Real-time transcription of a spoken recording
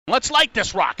Let's light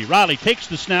this rocket. Riley takes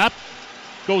the snap,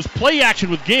 goes play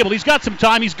action with Gable. He's got some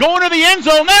time. He's going to the end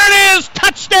zone. There it is.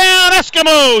 Touchdown,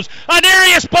 Eskimos.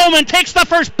 Adarius Bowman takes the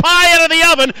first pie out of the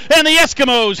oven, and the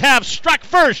Eskimos have struck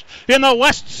first in the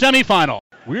West semifinal.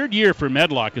 Weird year for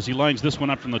Medlock as he lines this one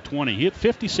up from the 20. He hit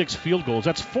 56 field goals.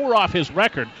 That's 4 off his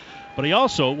record, but he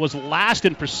also was last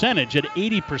in percentage at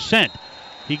 80%.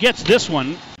 He gets this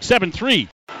one, 7-3.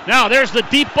 Now there's the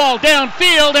deep ball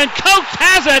downfield, and Coates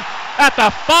has it at the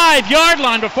 5-yard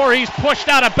line before he's pushed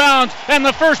out of bounds, and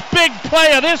the first big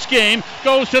play of this game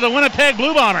goes to the Winnipeg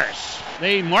Blue Bombers.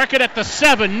 They mark it at the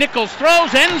 7. Nichols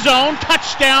throws, end zone,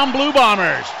 touchdown Blue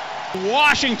Bombers.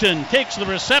 Washington takes the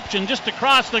reception just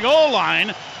across the goal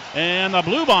line, and the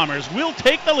Blue Bombers will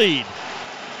take the lead.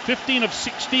 15 of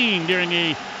 16 during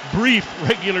a brief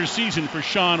regular season for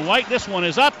Sean White. This one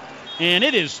is up, and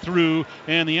it is through,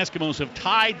 and the Eskimos have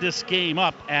tied this game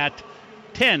up at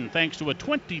 10 thanks to a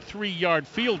 23-yard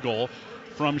field goal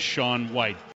from Sean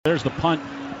White. There's the punt,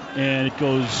 and it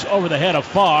goes over the head of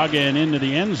Fogg and into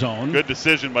the end zone. Good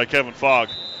decision by Kevin Fogg.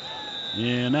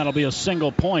 And that'll be a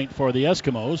single point for the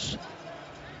Eskimos,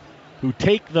 who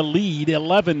take the lead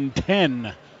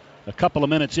 11-10 a couple of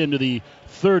minutes into the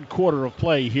third quarter of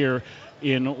play here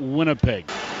in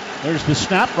Winnipeg. There's the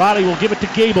snap. Riley will give it to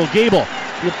Gable. Gable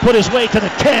will put his way to the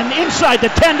 10, inside the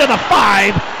 10 to the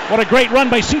 5. What a great run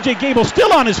by C.J. Gable,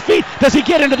 still on his feet. Does he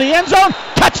get into the end zone?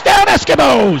 Touchdown,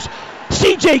 Eskimos!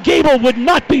 C.J. Gable would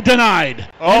not be denied.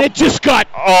 And it just got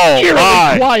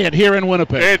eerily quiet here in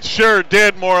Winnipeg. It sure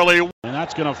did, Morley. And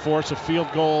that's going to force a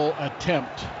field goal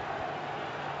attempt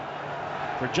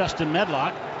for Justin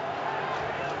Medlock,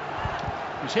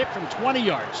 who's hit from 20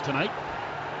 yards tonight.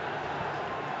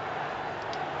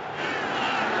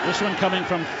 This one coming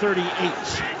from 38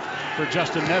 for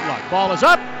Justin Medlock. Ball is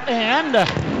up, and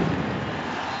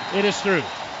it is through.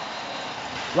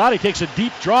 Roddy takes a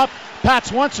deep drop,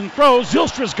 pats once and throws.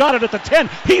 Zylstra's got it at the 10.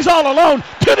 He's all alone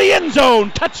to the end zone.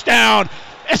 Touchdown,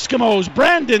 Eskimos.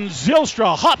 Brandon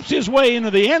Zylstra hops his way into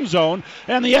the end zone,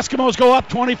 and the Eskimos go up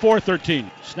 24-13.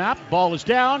 Snap, ball is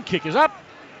down, kick is up,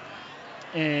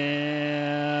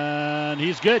 and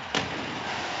he's good.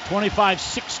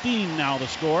 25-16 now the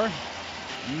score.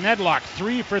 Medlock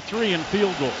 3 for 3 in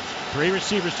field goals. 3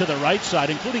 receivers to the right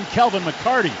side, including Kelvin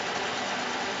McCarty.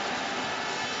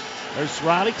 There's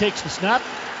Riley, takes the snap,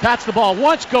 pats the ball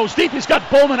once, goes deep. He's got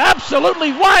Bowman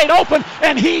absolutely wide open,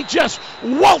 and he just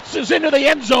waltzes into the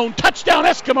end zone. Touchdown,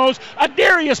 Eskimos.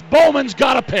 Adarius Bowman's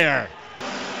got a pair.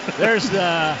 There's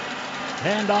the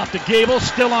handoff to Gable,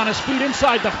 still on his feet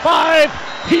inside the 5.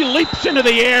 He leaps into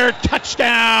the air.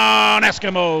 Touchdown,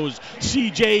 Eskimos.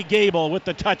 C.J. Gable with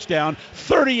the touchdown.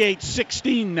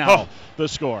 38-16 now the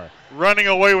score. Running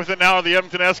away with it now are the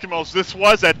Edmonton Eskimos. This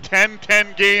was a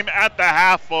 10-10 game at the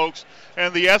half, folks.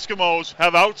 And the Eskimos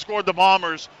have outscored the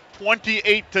Bombers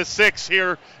 28-6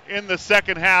 here in the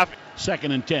second half.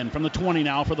 2nd and 10 from the 20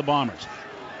 now for the Bombers.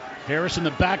 Harris in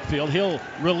the backfield. He'll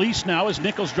release now as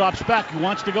Nichols drops back. He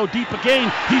wants to go deep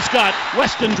again. He's got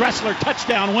Weston Dressler.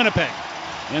 Touchdown, Winnipeg.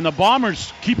 And the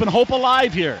Bombers keeping hope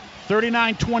alive here.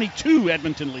 39-22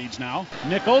 Edmonton leads now.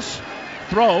 Nichols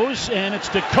throws, and it's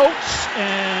to Coates,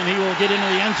 and he will get into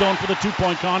the end zone for the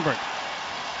 2-point convert.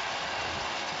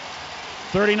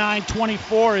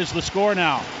 39-24 is the score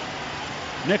now.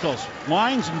 Nichols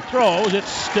lines and throws.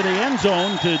 It's to the end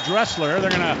zone to Dressler.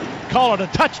 They're going to call it a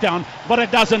touchdown, but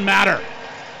it doesn't matter.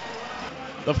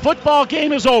 The football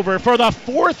game is over. For the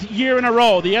 4th year in a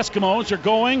row, the Eskimos are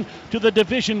going to the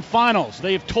division finals.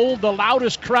 They've told the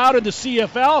loudest crowd in the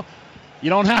CFL, you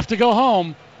don't have to go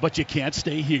home, but you can't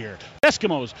stay here.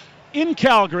 Eskimos in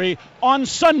Calgary on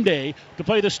Sunday to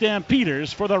play the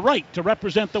Stampeders for the right to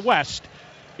represent the West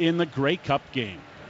in the Grey Cup game.